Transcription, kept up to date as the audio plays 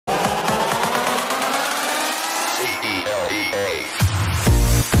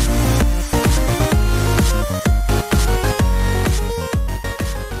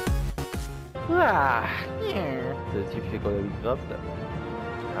Ah, c'est ce qui fait qu'on a Minecraft.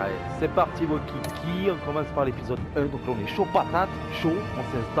 Allez, c'est parti mon kiki, on commence par l'épisode 1, donc là on est chaud patate, chaud, on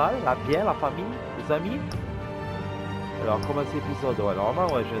s'installe, la bière, la famille, les amis. Alors comment c'est l'épisode? Ouais,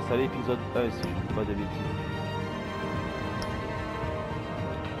 normalement ouais, j'ai installé l'épisode 1 si je ne dis pas de bêtises.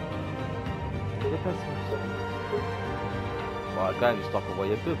 Bon, quand même, histoire qu'on voie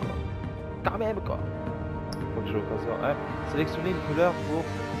un peu quoi. Quand même quoi. Faut que j'ai l'occasion. Hein. Sélectionner une couleur pour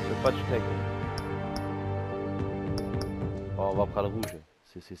le patch tech. Bon, on va prendre le rouge.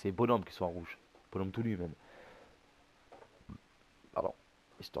 C'est les bonhommes qui sont en rouge. Bonhomme tout nu même. Pardon.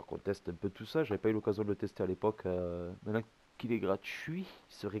 Histoire qu'on teste un peu tout ça. J'avais pas eu l'occasion de le tester à l'époque. Maintenant qu'il est gratuit,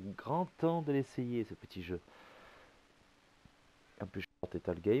 il serait grand temps de l'essayer ce petit jeu. En plus, je porte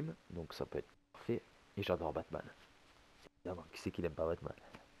Total Game, donc ça peut être parfait. Et j'adore Batman. Évidemment, qui c'est qui n'aime pas Batman?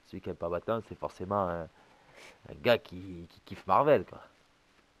 Celui qui n'aime pas Batman, c'est forcément un gars qui kiffe Marvel, quoi.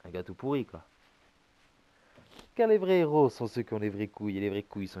 Un gars tout pourri, quoi. Car les vrais héros sont ceux qui ont les vraies couilles, et les vraies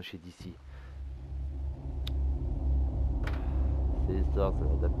couilles sont chez DC. C'est l'histoire, ça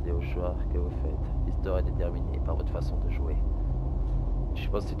va adapter au choix que vous faites. L'histoire est déterminée par votre façon de jouer. Je sais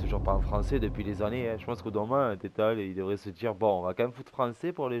pas si c'est toujours pas en français depuis des années. Hein. Je pense qu'au domaine, Tétal, il devrait se dire bon, on va quand même foutre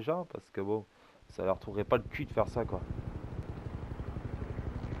français pour les gens parce que bon, ça leur trouverait pas le cul de faire ça quoi.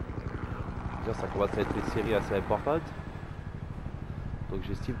 Déjà, ça commence à être des séries assez importantes. Donc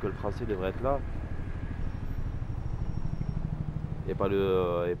j'estime que le français devrait être là. Et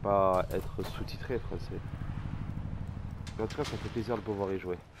pas être sous-titré français. En tout cas, ça fait plaisir de pouvoir y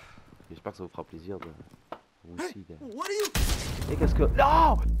jouer. J'espère que ça vous fera plaisir de vous aussi. Et qu'est-ce que...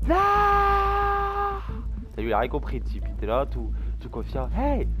 Non! Non! T'as lui, il a rien compris, le type. Il était là, tout confiant.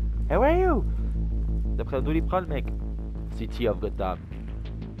 Hey! Hey, where are you? D'après un Doliprane, mec. City of Gotham.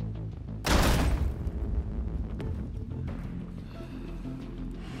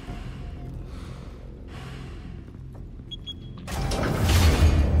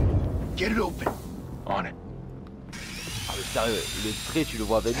 Get it open. On it. Ah mais sérieux, le trait tu le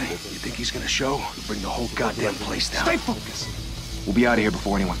vois venir. You think he's gonna show? We'll bring the whole goddamn place down. Stay focused. We'll be out of here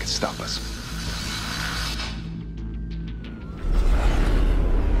before anyone can stop us.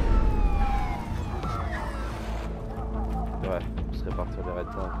 Ouais, on serait parti vers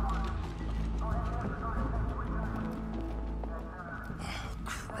Red Town. Oh,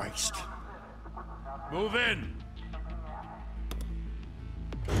 Christ. Move in.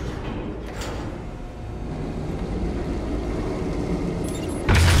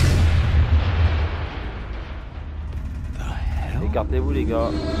 Écartez-vous les gars.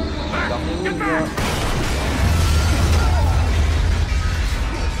 Écartez-vous les gars.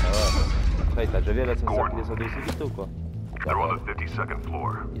 Ah ouais. Après, t'as déjà vu l'ascenseur qui descendait aussi vite ou quoi? They're on the 52nd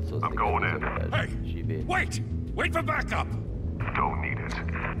floor. I'm going in. Hey! J'y vais. Wait! Wait for backup! Don't need it.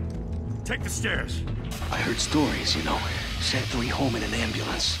 Take the stairs. I heard stories, you know. Sent 3 home in an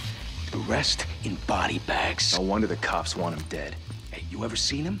ambulance. The rest in body bags. No wonder the cops want him dead. Hey, you ever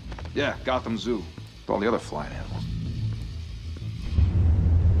seen him? Yeah, Gotham Zoo. With all the other flying animals.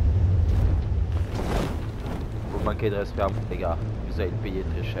 Vous manquez de respect, les gars. Vous allez le payer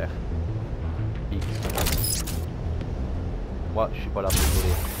très cher. X. Moi, je suis pas là pour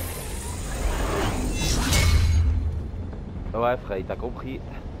voler. Ouais, frère, il t'a compris.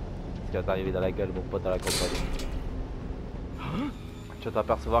 Ce qui va t'arriver dans la gueule, mon pote à la compagnie. Tu vas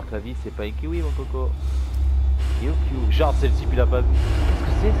t'apercevoir que la vie, c'est pas un kiwi, mon coco. Kiwi. Genre, c'est le type, il a pas vu.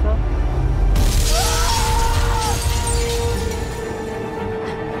 Qu'est-ce que c'est ça?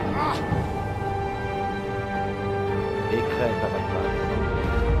 Écran, t'as pas de mal.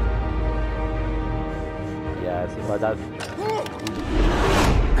 Yeah, c'est badass.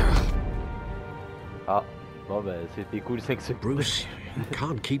 Ah, bon ben c'était cool, c'est que ce... Bruce, you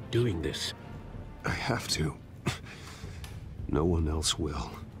can't keep doing this. I have to. No one else will.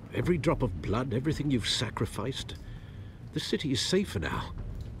 Every drop of blood, everything you've sacrificed. The city is safer now.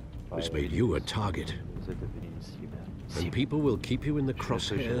 It's made you a target. And people will keep you in the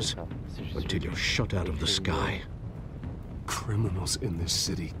crosshairs until you're shot out of the sky. Criminals in this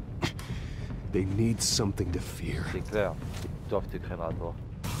city. They need something to fear. C'est clair, ils doivent te craindre à toi.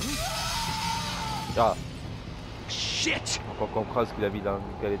 Ah. Shit! On comprend ce qu'il a mis dans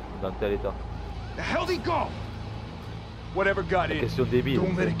tel état. The hell did he go? Whatever got La in, question débile.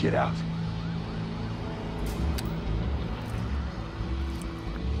 don't let it get out.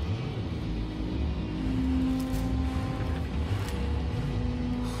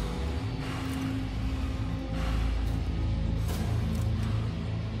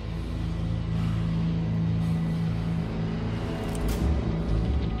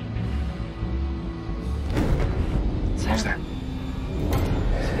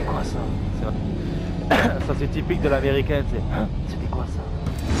 C'était quoi ça? C'est typique de l'américain, c'est. Hein, c'était quoi ça?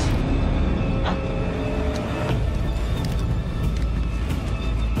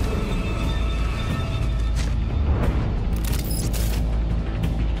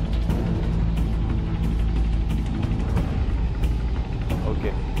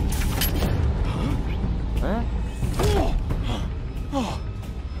 Ok. Hein?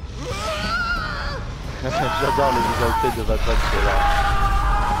 J'adore les visualités de Batman, c'est là.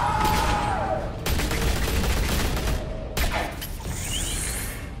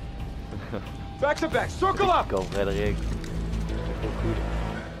 Back to back, circle up! Quand vrai le règle. C'est trop cool.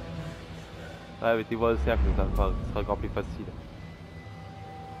 Ouais, mais tu vois au cercle, ça sera encore plus facile.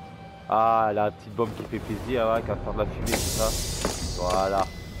 Ah, la petite bombe qui fait plaisir, ouais, qui va faire de la fumée, tout ça. Voilà.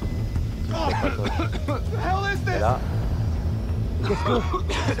 Et là. Qu'est-ce que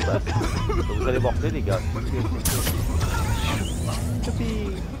se passe? Vous allez morfler, les gars.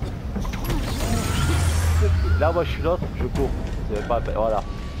 Là, moi, je suis l'autre, je cours. C'est pas... Voilà.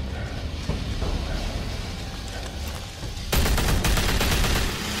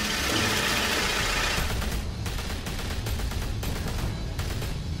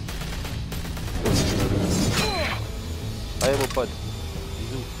 Allez mon pote,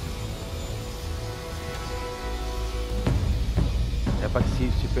 bisous.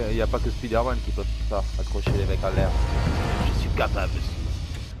 Il n'y a pas que Spider-Man qui peut ça, accrocher les mecs en l'air. Je suis capable aussi.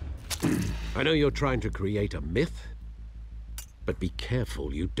 I know you're trying to create a myth, but be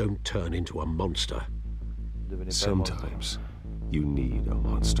careful you don't turn into a monster. Sometimes you need a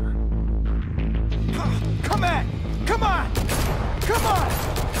monster. Come on! Come on! Come on!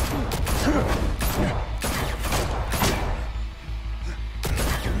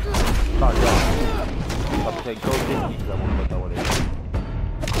 Ah, après un gros technique là, mon pote, à voler.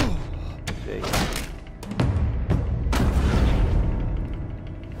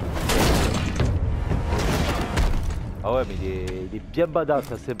 Ah ouais, mais il est bien badass,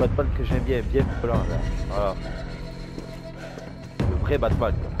 ça, c'est Batman que j'aime bien blanc là. Voilà. Le vrai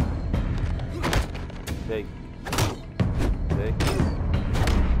Batman quoi. Take.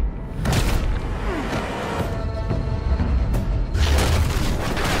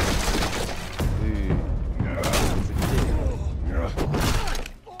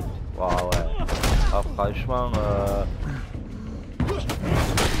 Franchement,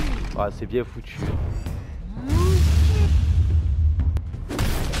 ah, c'est bien foutu.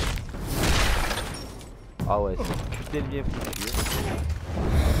 Ah ouais, c'est putain bien foutu.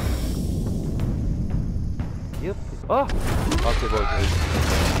 Yep. Oh, ah c'est bon.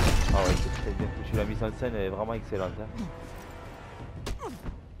 Ah ouais, c'est très bien foutu. La mise en scène est vraiment excellente. Hein.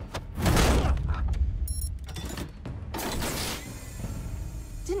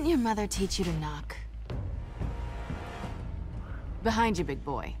 Didn't your mother teach you to knock? Behind you, big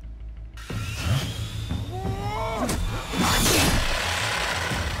boy.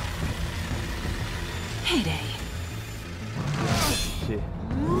 Heyday.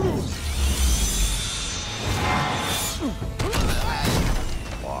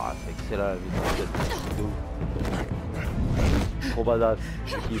 Wow, c'est excellent la vidéo. Trop badass,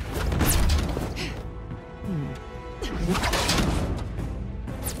 je kiffe.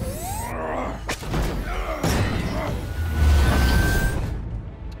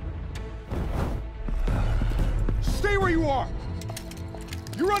 Stay where you are!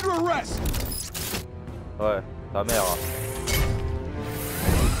 You're under arrest! Ouais, ta mère.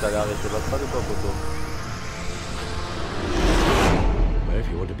 T'allais arrêter Batman ou pas, photo? If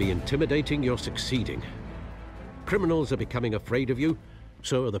you want to be intimidating, you're succeeding. Criminals are becoming afraid of you,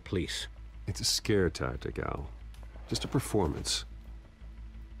 so are the police. It's a scare tactic, Al. Just a performance.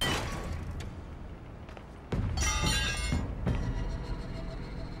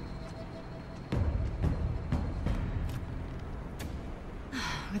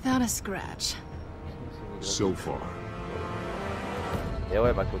 Without a scratch. So far. Et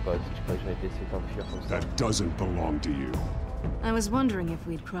ouais, ma cocotte, je crois que j'avais laissé t'enfuir comme ça. That doesn't belong to you. I was wondering if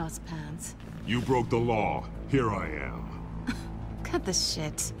we'd cross paths. You broke the law. Here I am. Cut the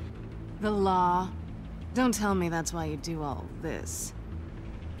shit. The law. Don't tell me that's why you do all this.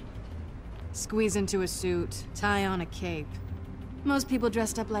 Squeeze into a suit, tie on a cape. Most people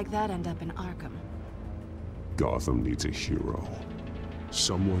dressed up like that end up in Arkham. Gotham needs a hero.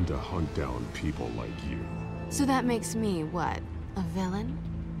 Someone to hunt down people like you. So that makes me, what, a villain?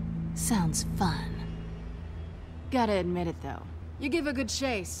 Sounds fun. Gotta admit it, though. You give a good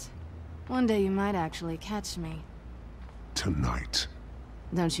chase. One day you might actually catch me. Tonight.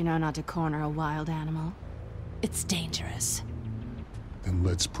 Don't you know not to corner a wild animal? It's dangerous. Then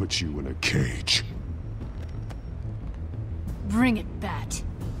let's put you in a cage. Bring it, Bat.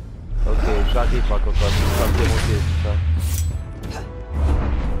 Ok, j'arrive ma cocotte, ça me démonter tout ça.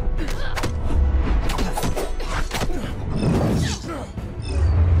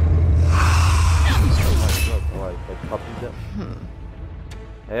 Ouais, il faut être rapide.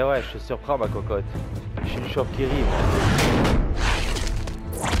 Eh ouais, je te surprends ma cocotte. Je suis une chauve-qui moi.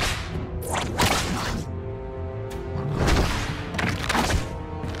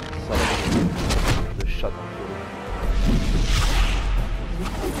 Ça va, le chat d'enfoiré.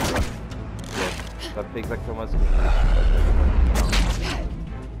 Ça fait exactement ce que je voulais.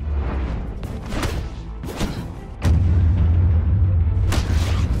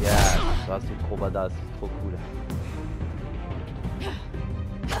 Yeah, ça c'est trop badass, c'est trop cool.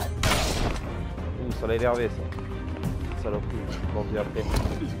 Ouh, ça l'a énervé ça. Saloperie, bon Dieu après.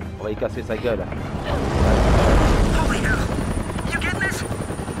 On va y casser sa gueule. You getting this?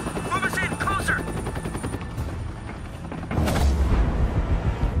 Move us in closer.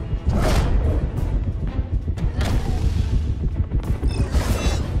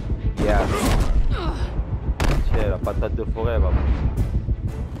 Yeah. Tiens, la patate de forêt, va.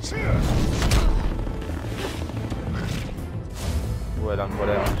 Ouais, elle est en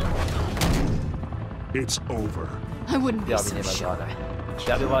colère. It's over. I wouldn't be so Terminé ma sure. grade.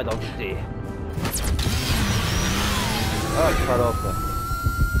 Garde-moi d'identité. Ah, salope.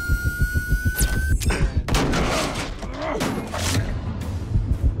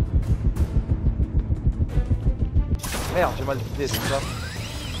 Merde, j'ai mal visé, c'est ça?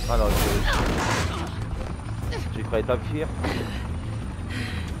 Ah non, j'ai cru t'enfuir.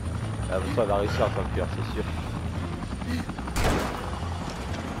 Ah, mais ça, elle va réussir à t'enfuir, c'est sûr.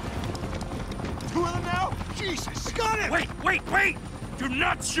 Two of them now? Jesus! Got him! Wait! Do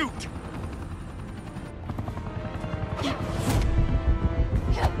not shoot!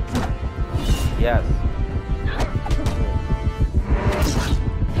 Yes.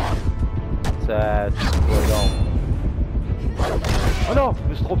 Ça, c'est bon. Oh non, je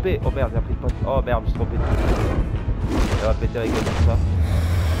me suis trompé. Oh merde, j'ai pris de pote. Oh merde, je me suis trompé. Elle va péter la gueule comme ça.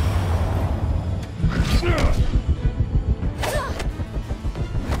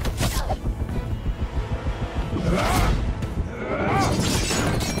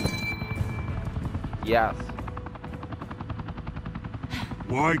 Yes.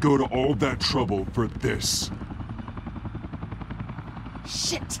 Why go to all that trouble for this?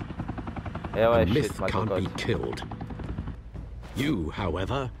 Shit! Eh ouais, A shit, myth ma can't be cocotte. killed. You,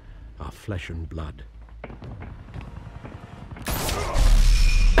 however, are flesh and blood.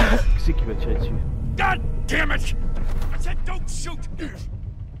 Qui c'est qui va tirer dessus? God damn it! I said don't shoot!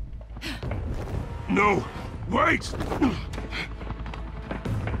 No! Wait!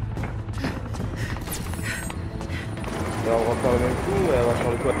 Elle va refaire le même coup, elle va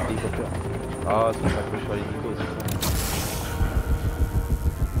faire le coup avec l'hélicoptère. Ah, c'est ça que je suis à l'hélico, c'est ça.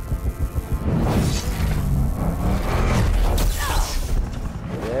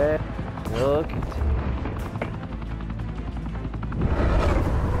 Yeah, ok.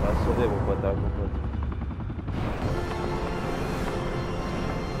 On va sauver mon pote, hein, mon pote.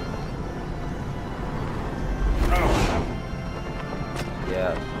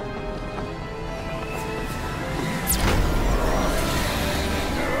 Yeah.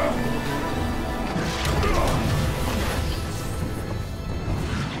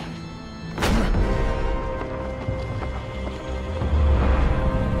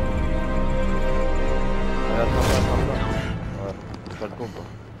 Ouais, c'est pas le con quoi.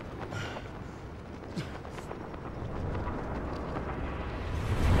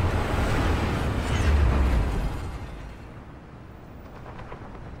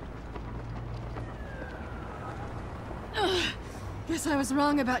 Guess I was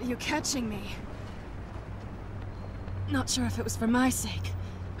wrong about you catching me. Not sure if it was for my sake,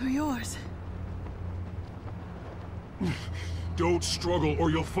 or yours. Don't struggle or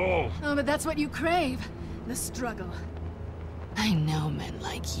you'll fall. Oh, but that's what you crave. The struggle. I know men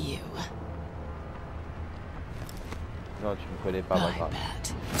like you. Non, tu me connais pas, ma I grave.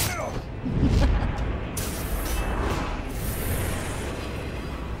 bet.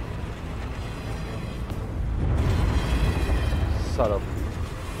 Salope.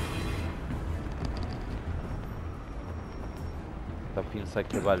 T'as pris une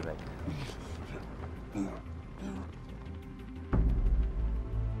sacrée balle, mec.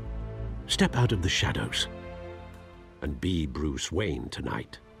 Step out of the shadows and be Bruce Wayne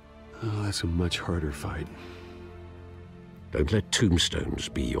tonight. Oh, that's a much harder fight. Don't let tombstones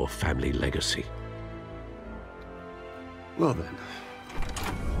be your family legacy. Well then.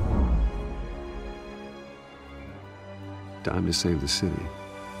 Time to save the city.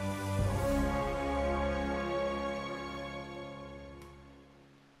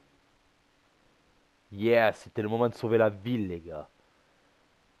 Yeah, c'était le moment de sauver la ville, les gars.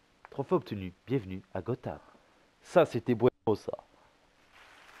 Trophée obtenu. Bienvenue à Gotham. Ça, c'était bueno, ça.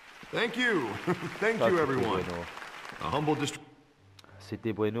 Thank you. Thank Ça, you, c'était everyone. bueno. A humble district.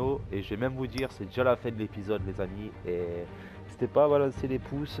 C'était bueno. Et je vais même vous dire, c'est déjà la fin de l'épisode, les amis. Et n'hésitez pas à balancer les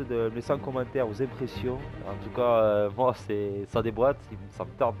pouces, de me laisser en commentaire vos impressions. En tout cas, moi, ça déboîte. Ça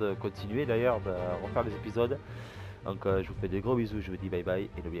me tarde de continuer, d'ailleurs, de refaire les épisodes. Donc, je vous fais de gros bisous. Je vous dis bye bye.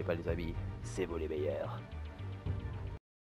 Et n'oubliez pas, les amis, c'est vous les meilleurs.